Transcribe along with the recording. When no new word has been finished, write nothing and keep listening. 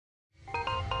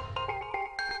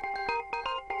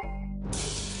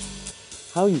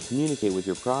How you communicate with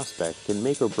your prospect can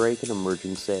make or break an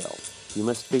emerging sale. You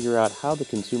must figure out how the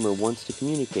consumer wants to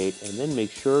communicate and then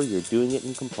make sure you're doing it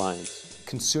in compliance.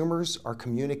 Consumers are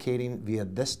communicating via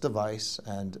this device,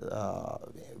 and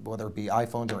whether it be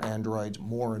iPhones or Androids,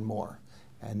 more and more.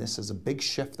 And this is a big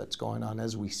shift that's going on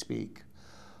as we speak.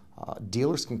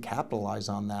 Dealers can capitalize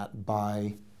on that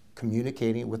by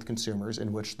communicating with consumers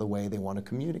in which the way they want to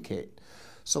communicate.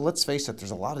 So let's face it,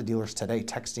 there's a lot of dealers today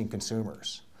texting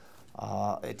consumers.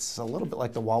 It's a little bit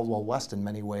like the Wild Wild West in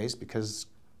many ways, because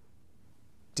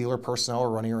dealer personnel are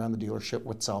running around the dealership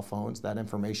with cell phones. That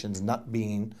information is not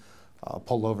being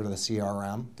pulled over to the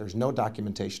CRM. There's no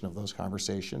documentation of those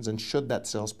conversations, and should that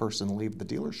salesperson leave the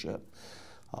dealership,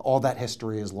 all that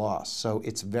history is lost. So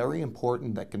it's very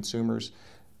important that consumers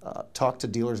talk to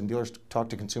dealers and dealers talk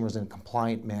to consumers in a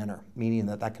compliant manner, meaning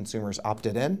that that consumer is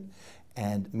opted in,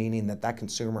 and meaning that that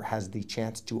consumer has the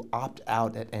chance to opt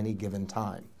out at any given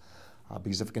time.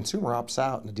 Because if a consumer opts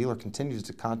out and the dealer continues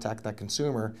to contact that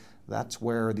consumer, that's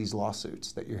where these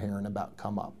lawsuits that you're hearing about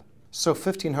come up. So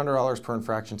 $1,500 per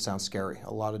infraction sounds scary.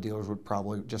 A lot of dealers would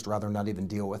probably just rather not even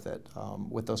deal with it,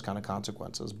 with those kind of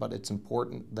consequences. But it's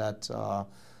important that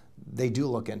they do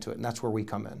look into it, and that's where we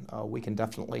come in. We can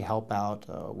definitely help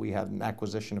out. We had an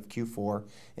acquisition of Q4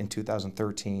 in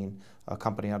 2013, a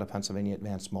company out of Pennsylvania,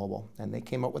 Advanced Mobile, and they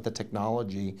came up with a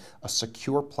technology, a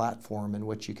secure platform in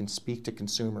which you can speak to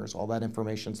consumers. All that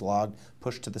information's logged,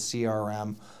 pushed to the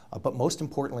CRM, but most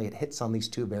importantly, it hits on these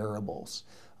two variables.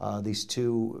 These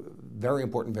two very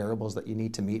important variables that you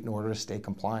need to meet in order to stay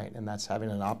compliant, and that's having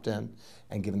an opt-in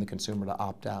and giving the consumer to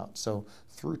opt out. So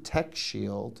through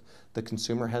TextShield, the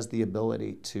consumer has the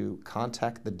ability to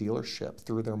contact the dealership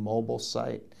through their mobile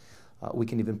site. We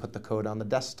can even put the code on the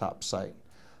desktop site.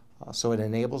 So it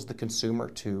enables the consumer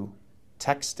to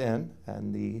text in,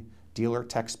 and the dealer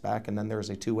texts back, and then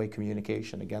there's a two-way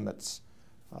communication. Again, that's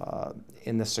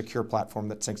in the secure platform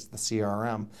that syncs to the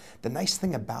CRM. The nice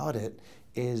thing about it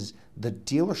is the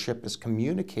dealership is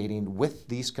communicating with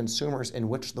these consumers in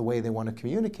which the way they want to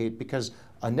communicate, because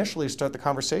initially to start the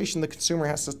conversation, the consumer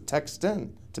has to text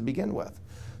in to begin with.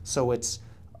 So it's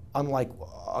unlike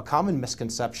a common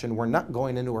misconception. We're not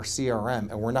going into our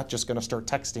CRM and we're not just going to start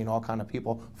texting all kind of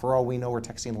people. For all we know, we're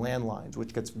texting landlines,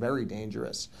 which gets very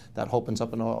dangerous. That opens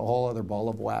up a whole other ball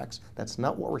of wax. That's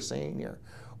not what we're saying here.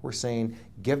 We're saying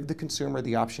give the consumer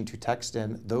the option to text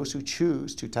in. Those who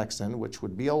choose to text in, which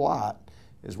would be a lot,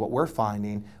 is what we're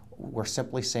finding. We're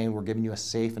simply saying we're giving you a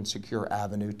safe and secure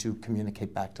avenue to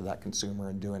communicate back to that consumer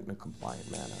and do it in a compliant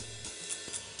manner.